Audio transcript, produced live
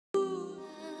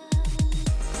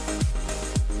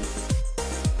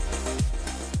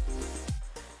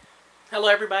Hello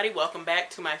everybody, welcome back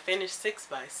to my Finish 6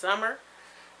 by Summer.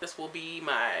 This will be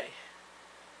my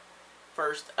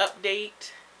first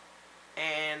update,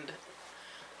 and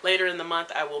later in the month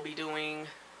I will be doing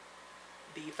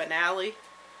the finale.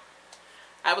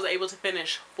 I was able to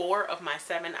finish 4 of my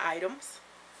 7 items.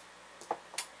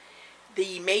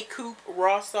 The Maycoop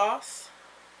raw sauce.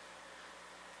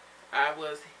 I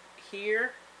was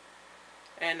here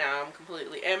and now I'm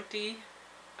completely empty.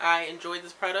 I enjoyed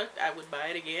this product. I would buy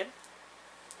it again.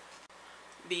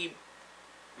 The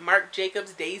Marc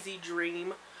Jacobs Daisy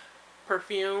Dream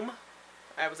perfume.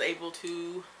 I was able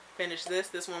to finish this.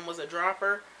 This one was a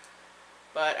dropper,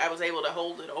 but I was able to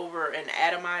hold it over an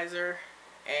atomizer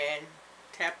and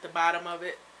tap the bottom of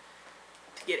it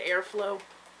to get airflow.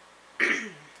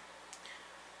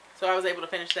 So I was able to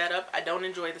finish that up. I don't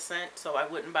enjoy the scent, so I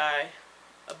wouldn't buy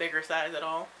a bigger size at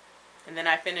all. And then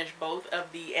I finished both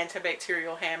of the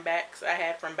antibacterial handbags I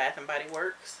had from Bath & Body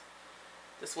Works.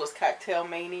 This was Cocktail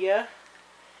Mania,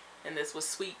 and this was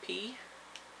Sweet Pea.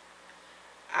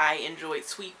 I enjoyed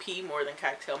Sweet Pea more than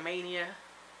Cocktail Mania.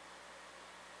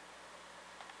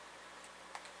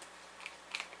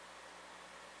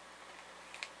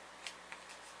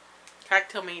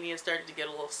 Cocktail Mania started to get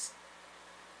a little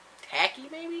tacky,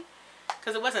 maybe,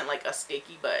 because it wasn't like a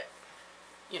sticky, but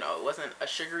you know, it wasn't a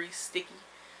sugary sticky,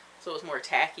 so it was more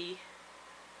tacky.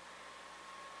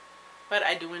 But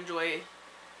I do enjoy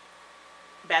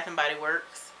Bath & Body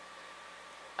Works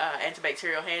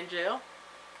antibacterial hand gel.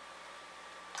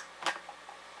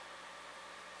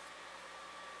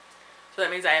 So that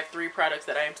means I have 3 products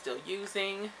that I am still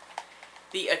using.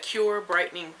 The Acure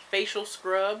Brightening Facial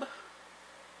Scrub.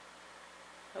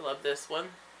 I love this one.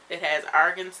 It has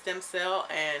argan stem cell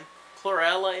and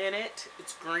chlorella in it.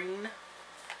 It's green.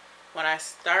 When I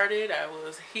started, I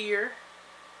was here.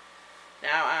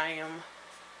 Now I am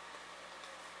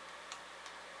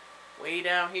way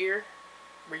down here,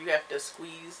 where you have to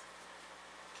squeeze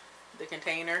the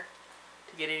container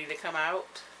to get it to come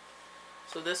out.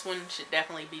 So this one should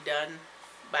definitely be done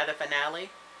by the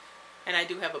finale. And I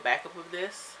do have a backup of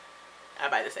this. I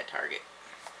buy this at Target.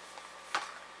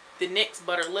 The NYX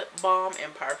Butter Lip Balm in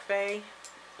Parfait,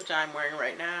 which I'm wearing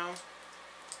right now.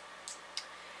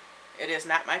 It is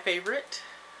not my favorite.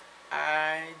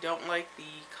 I don't like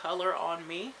the color on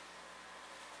me,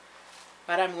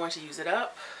 but I'm going to use it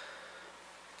up.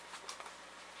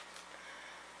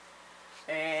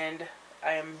 And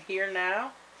I am here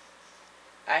now.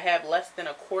 I have less than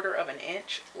 1/4 of an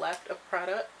inch left of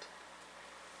product.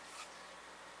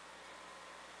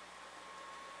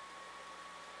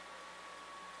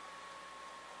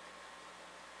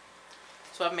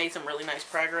 So I've made some really nice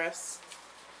progress.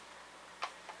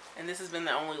 And this has been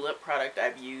the only lip product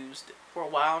I've used for a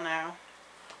while now.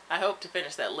 I hope to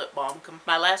finish that lip balm.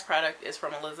 My last product is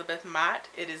from Elizabeth Mott.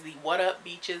 It is the What Up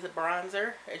Beaches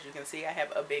bronzer. As you can see, I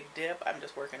have a big dip. I'm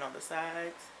just working on the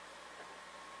sides.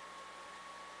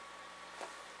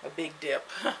 A big dip.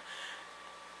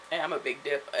 Yeah, I'm a big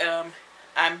dip.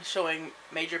 I'm showing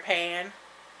Major Pan.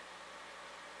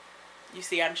 You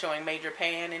see I'm showing Major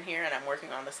Pan in here, and I'm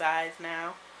working on the sides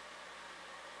now.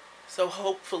 So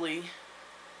hopefully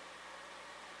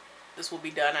this will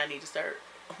be done. I need to start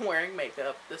wearing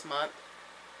makeup this month.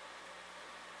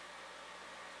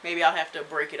 Maybe I'll have to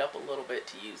break it up a little bit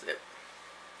to use it.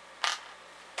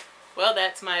 Well,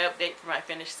 that's my update for my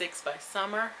Finish 6 by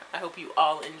Summer. I hope you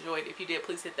all enjoyed. If you did,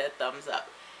 please hit that thumbs up.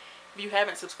 If you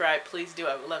haven't subscribed, please do.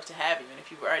 I would love to have you. And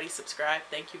if you've already subscribed,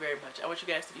 thank you very much. I want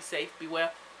you guys to be safe, be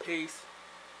well. Peace.